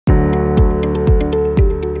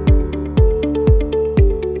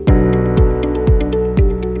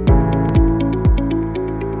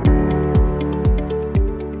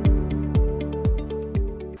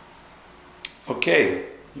Okay,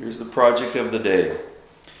 here's the project of the day.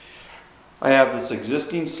 I have this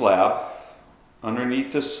existing slab.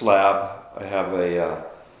 Underneath this slab, I have a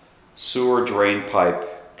sewer drain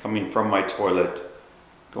pipe coming from my toilet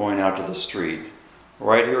going out to the street.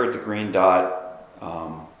 Right here at the green dot,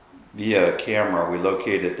 via camera, we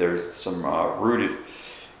located there's some rooted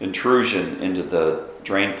intrusion into the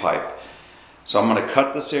drain pipe. So I'm going to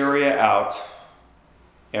cut this area out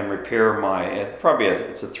and repair my,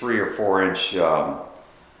 it's a 3 or 4 inch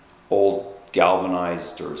old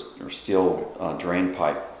galvanized or steel drain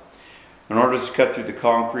pipe. In order to cut through the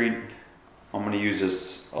concrete, I'm going to use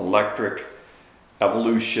this electric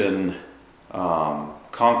Evolution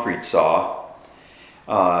concrete saw.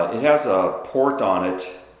 It has a port on it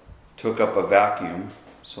to hook up a vacuum,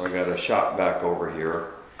 so I got a shop vac over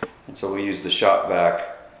here, and so we use the shop vac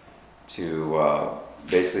to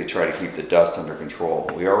basically try to keep the dust under control.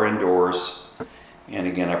 We are indoors, and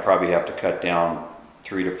again, I probably have to cut down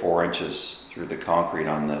 3 to 4 inches through the concrete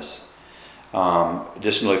on this.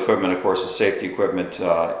 Additional equipment, of course, is safety equipment,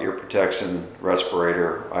 ear protection,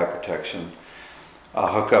 respirator, eye protection.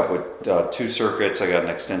 I'll hook up with 2 circuits. I got an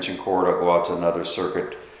extension cord. I'll go out to another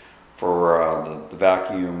circuit for the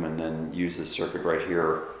vacuum, and then use this circuit right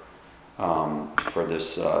here for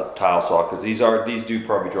this tile saw, because these do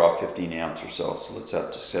probably draw 15 amps or so. So let's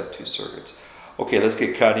just have 2 circuits. Okay, let's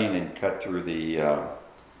get cutting and cut through the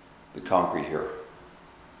concrete here.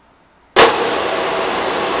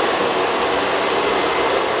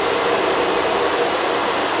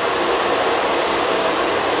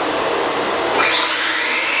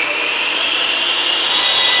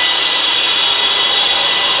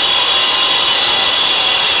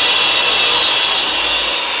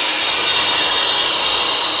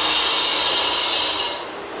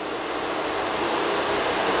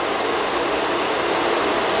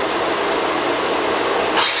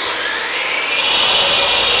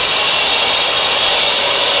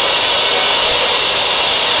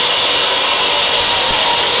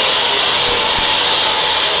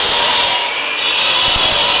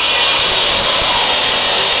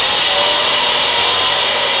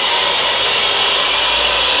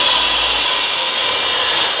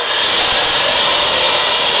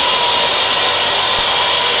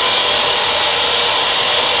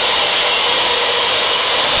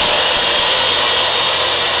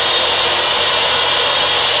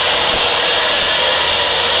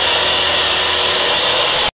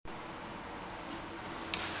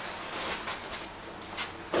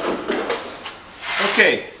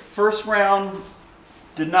 Okay, first round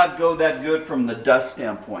did not go that good from the dust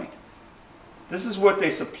standpoint. This is what they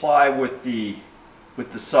supply with the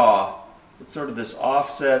saw. It's sort of this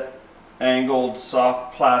offset, angled,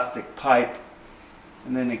 soft plastic pipe.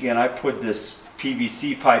 And then again, I put this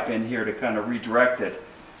PVC pipe in here to kind of redirect it.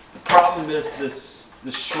 The problem is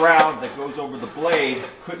the shroud that goes over the blade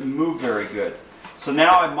couldn't move very good. So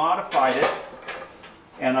now I modified it,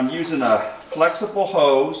 and I'm using a flexible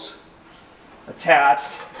hose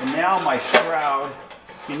attached, and now my shroud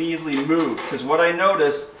can easily move, because what I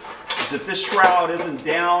noticed is if this shroud isn't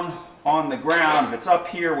down on the ground, if it's up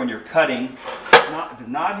here when you're cutting, if it's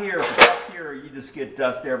not here, if it's up here, you just get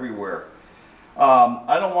dust everywhere.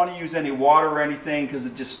 I don't want to use any water or anything because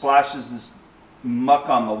it just splashes this muck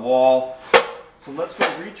on the wall. So let's go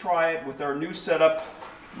retry it with our new setup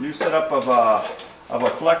of a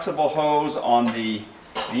flexible hose on the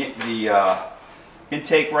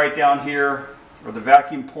intake right down here, or the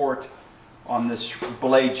vacuum port on this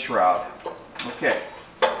blade shroud. Okay.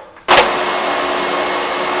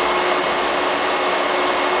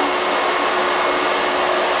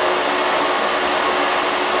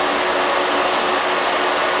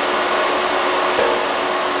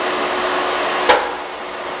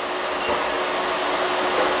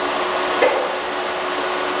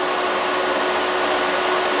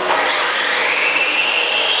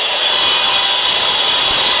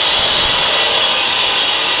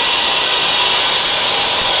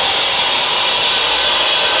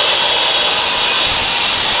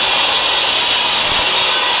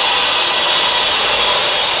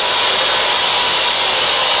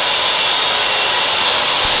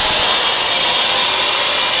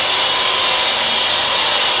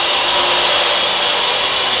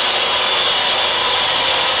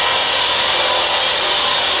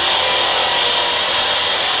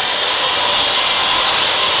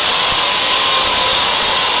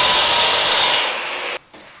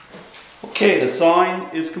 Okay, the sawing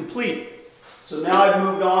is complete. So now I've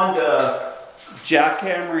moved on to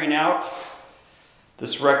jackhammering out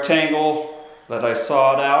this rectangle that I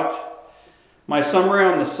sawed out. My summary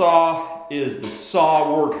on the saw is the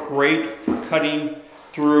saw worked great for cutting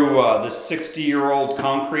through this 60-year-old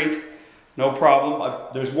concrete. No problem.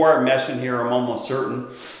 There's wire mesh in here, I'm almost certain.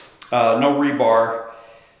 No rebar.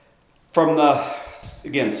 From the,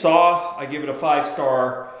 again, saw, I give it a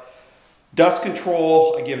 5-star. Dust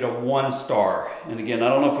control, I give it a 1-star. And again, I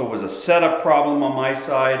don't know if it was a setup problem on my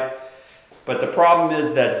side, but the problem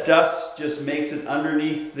is that dust just makes it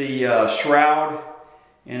underneath the shroud,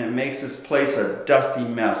 and it makes this place a dusty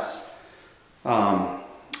mess.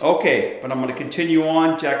 Okay, but I'm going to continue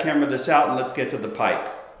on, jackhammer this out, and let's get to the pipe.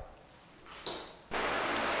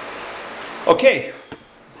 Okay,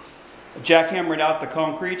 jackhammered out the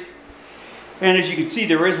concrete, and as you can see,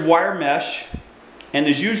 there is wire mesh. And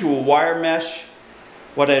as usual, wire mesh,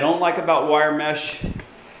 what I don't like about wire mesh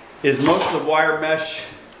is most of the wire mesh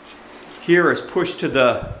here is pushed to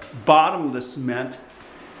the bottom of the cement.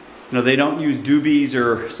 You know, they don't use doobies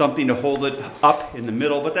or something to hold it up in the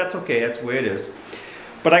middle, but that's okay, that's the way it is.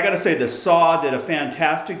 But I gotta say, the saw did a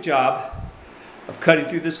fantastic job of cutting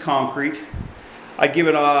through this concrete. I give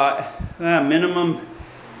it a minimum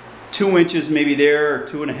 2 inches maybe there, or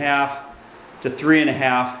 2.5 to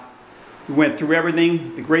 3.5. We went through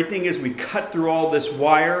everything. The great thing is we cut through all this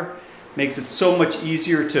wire. Makes it so much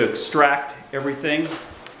easier to extract everything.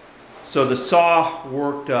 So the saw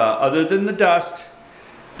worked, other than the dust,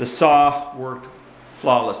 the saw worked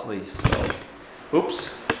flawlessly. So,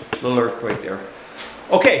 oops, little earthquake there.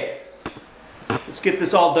 Okay, let's get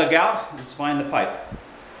this all dug out. Let's find the pipe.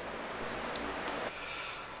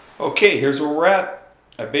 Okay, here's where we're at.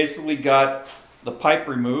 I basically got the pipe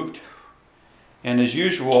removed. And as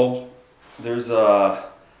usual, there's a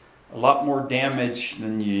lot more damage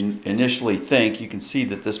than you initially think. You can see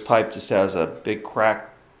that this pipe just has a big crack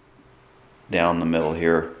down the middle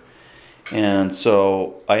here. And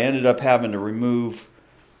so I ended up having to remove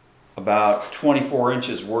about 24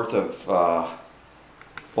 inches worth of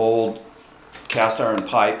old cast iron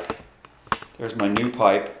pipe. There's my new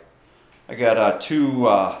pipe. I got 2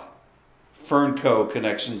 Fernco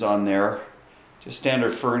connections on there. Just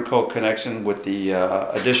standard Fernco connection with the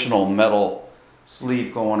additional metal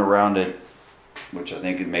sleeve going around it, which I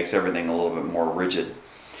think it makes everything a little bit more rigid.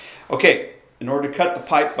 Okay, in order to cut the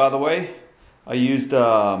pipe, by the way, I used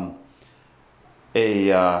a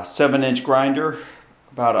 7-inch grinder.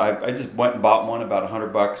 I just went and bought one about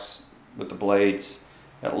 $100 with the blades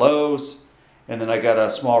at Lowe's, and then I got a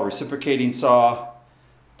small reciprocating saw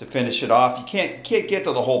to finish it off. You can't get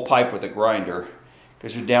to the whole pipe with a grinder,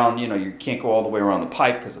 because you're down, you know, you can't go all the way around the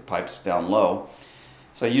pipe because the pipe's down low.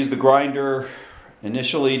 So I used the grinder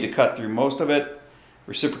initially to cut through most of it,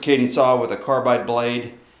 reciprocating saw with a carbide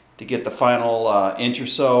blade to get the final inch or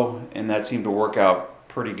so, and that seemed to work out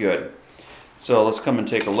pretty good. So let's come and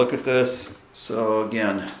take a look at this. So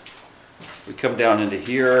again, we come down into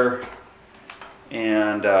here,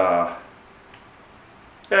 and yeah,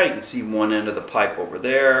 you can see one end of the pipe over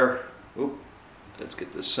there. Oop, let's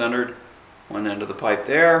get this centered. One end of the pipe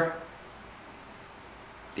there,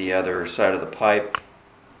 the other side of the pipe,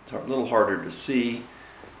 it's a little harder to see,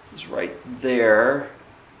 is right there.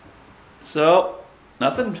 So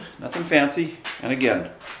nothing fancy. And again,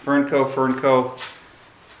 Fernco,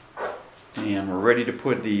 and we're ready to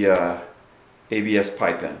put the ABS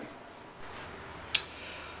pipe in.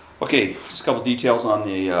 Okay, just a couple details on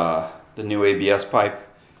the new ABS pipe.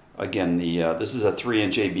 Again, this is a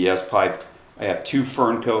 3-inch ABS pipe. I have 2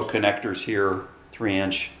 Fernco connectors here,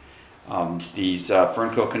 3-inch. These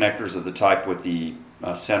Fernco connectors are the type with the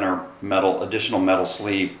center additional metal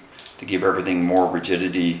sleeve to give everything more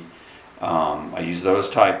rigidity. I use those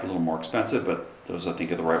type, a little more expensive, but those I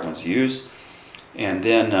think are the right ones to use. And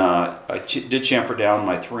then I did chamfer down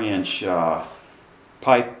my 3-inch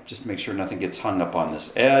pipe just to make sure nothing gets hung up on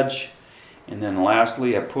this edge. And then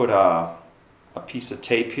lastly, I put a piece of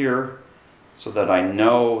tape here, so that I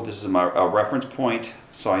know, this is a reference point,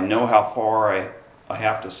 so I know how far I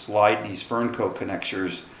have to slide these Fernco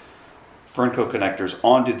connectors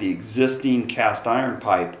onto the existing cast iron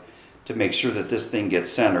pipe to make sure that this thing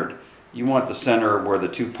gets centered. You want the center where the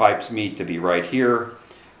 2 pipes meet to be right here.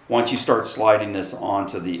 Once you start sliding this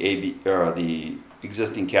onto the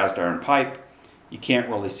existing cast iron pipe, you can't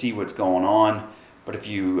really see what's going on. But if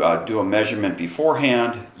you do a measurement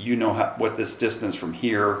beforehand, you know what this distance from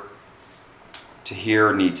here to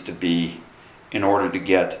here needs to be in order to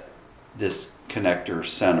get this connector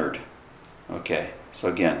centered. Okay, so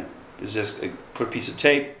again, put a piece of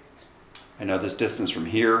tape. I know this distance from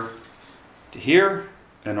here to here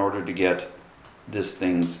in order to get this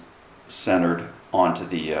thing centered onto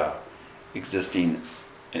the existing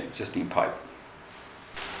pipe.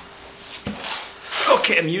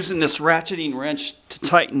 Okay, I'm using this ratcheting wrench to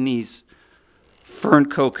tighten these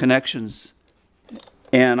Fernco connections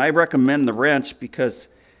And I recommend the wrench because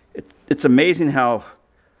it's amazing how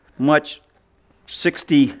much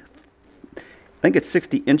 60, I think it's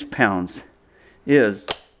 60 inch-pounds is.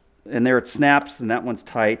 And there it snaps, and that one's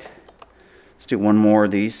tight. Let's do one more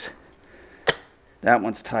of these. That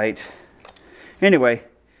one's tight. Anyway,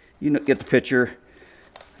 you get the picture.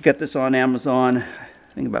 I got this on Amazon,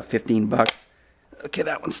 I think about 15 bucks. Okay,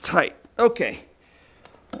 that one's tight. Okay,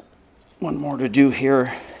 one more to do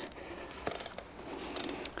here.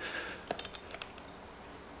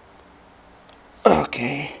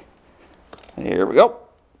 Okay, here we go.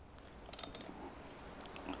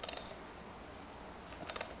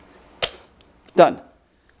 Done.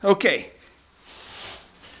 Okay.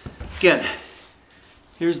 Again,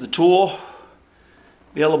 here's the tool,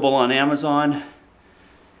 available on Amazon,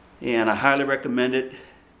 and I highly recommend it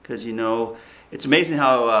because, you know, it's amazing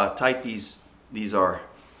how tight these are.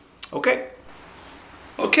 Okay.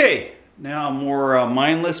 Okay, now more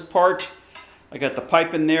mindless part. I got the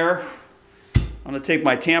pipe in there. I'm going to take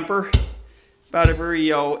my tamper, about every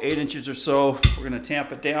 8 inches or so. We're going to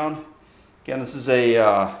tamp it down. Again, this is a,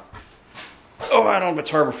 I don't know if it's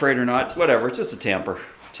Harbor Freight or not. Whatever, it's just a tamper.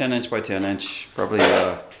 10 inch by 10 inch. Probably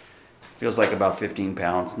feels like about 15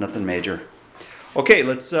 pounds. Nothing major. Okay,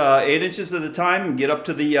 let's 8 inches at a time and get up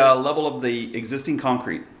to the level of the existing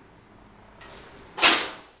concrete. I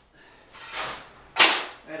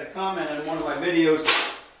had a comment in one of my videos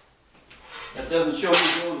that doesn't show me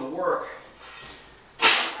doing the work. I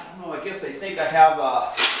don't know, I guess they think I have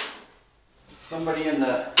somebody in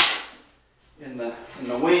the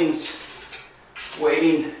wings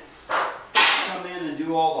waiting to come in and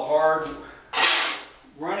do all the hard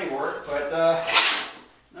running work, but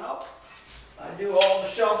no, I do all the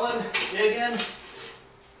shoveling, digging,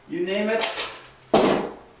 you name it,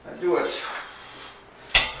 I do it.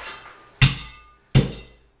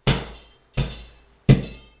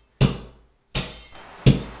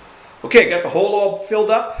 Okay, got the hole all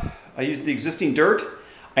filled up. I used the existing dirt.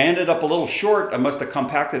 I ended up a little short. I must have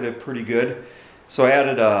compacted it pretty good. So I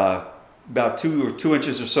added about 2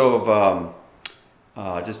 inches or so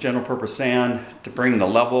of just general purpose sand to bring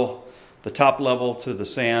the top level to the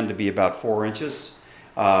sand to be about 4 inches.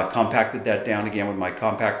 Compacted that down again with my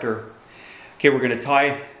compactor. Okay, we're going to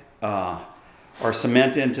tie our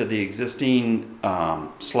cement into the existing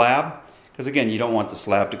slab. Because again, you don't want the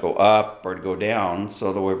slab to go up or to go down.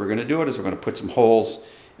 So the way we're going to do it is we're going to put some holes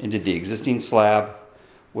into the existing slab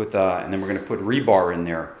with, and then we're going to put rebar in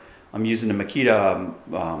there. I'm using a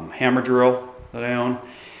Makita hammer drill that I own,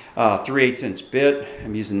 3/8 inch bit.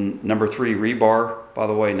 I'm using number 3 rebar. By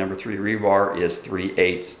the way, number 3 rebar is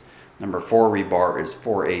 3/8. Number 4 rebar is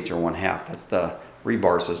 4/8 or 1/2. That's the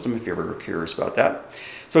rebar system, if you're ever curious about that.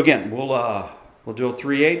 So again, we'll do a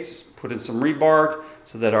 3/8, put in some rebar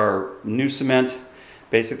so that our new cement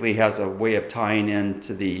basically has a way of tying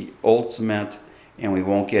into the old cement, and we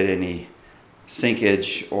won't get any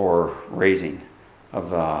sinkage or raising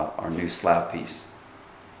of our new slab piece.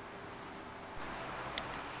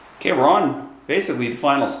 Okay, we're on basically the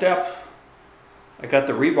final step. I got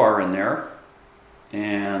the rebar in there,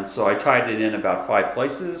 and so I tied it in about 5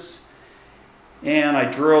 places, and I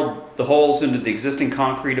drilled the holes into the existing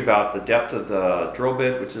concrete about the depth of the drill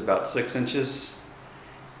bit, which is about 6 inches.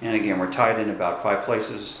 And again, we're tied in about 5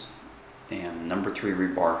 places, and number 3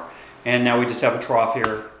 rebar. And now we just have a trough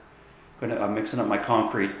here. I'm mixing up my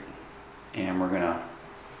concrete, and we're gonna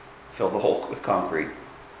fill the hole with concrete.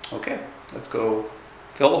 Okay, let's go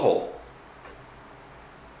fill the hole.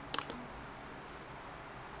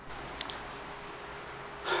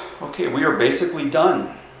 Okay, we are basically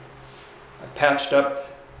done. I patched up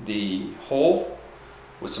the hole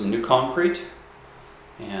with some new concrete,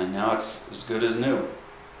 and now it's as good as new.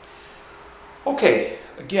 Okay,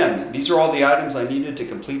 again, these are all the items I needed to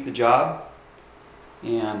complete the job,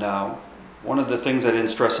 and one of the things I didn't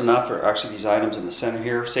stress enough are actually these items in the center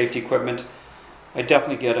here. Safety equipment. I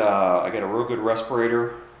definitely get I got a real good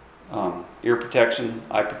respirator, ear protection,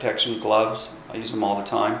 eye protection, gloves. I use them all the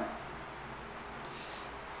time.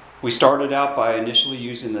 We started out by initially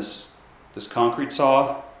using this concrete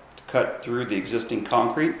saw to cut through the existing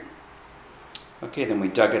concrete. Okay, then we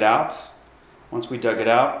dug it out. Once we dug it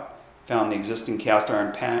out, found the existing cast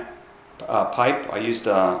iron pipe. I used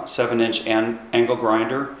a 7-inch angle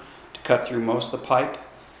grinder to cut through most of the pipe,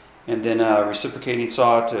 and then a reciprocating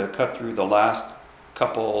saw to cut through the last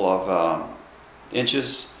couple of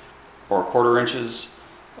inches or 1/4 inches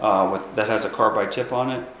that has a carbide tip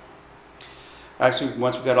on it. Actually,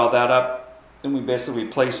 once we got all that up, then we basically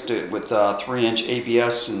replaced it with 3-inch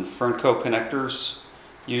ABS and Fernco connectors.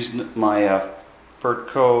 Used my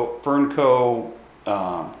Fernco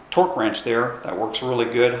torque wrench there. That works really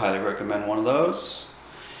good. Highly recommend one of those.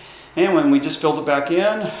 And when we just filled it back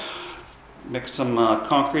in, mixed some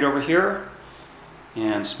concrete over here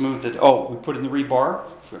and smoothed it. Oh, we put in the rebar.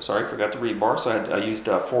 Sorry, forgot the rebar. So I used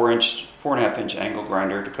a 4.5 inch angle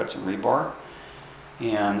grinder to cut some rebar,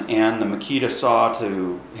 and the Makita saw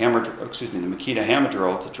to hammer. Excuse me, the Makita hammer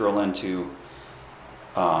drill to drill into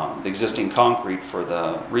the existing concrete for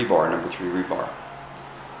the rebar, number 3 rebar.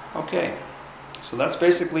 Okay, so that's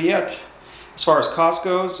basically it. As far as cost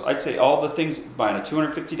goes, I'd say all the things, buying a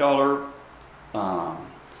 $250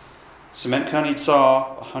 cement cutting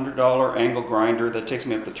saw, a $100 angle grinder, that takes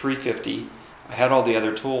me up to $350. I had all the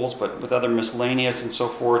other tools, but with other miscellaneous and so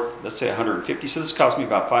forth, let's say $150. So this cost me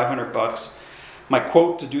about $500. My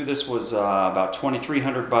quote to do this was about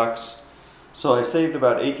 $2,300. So I saved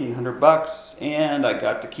about $1,800, and I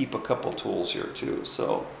got to keep a couple tools here too.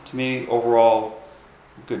 So to me, overall,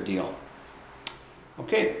 good deal.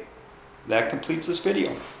 Okay, that completes this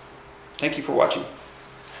video. Thank you for watching.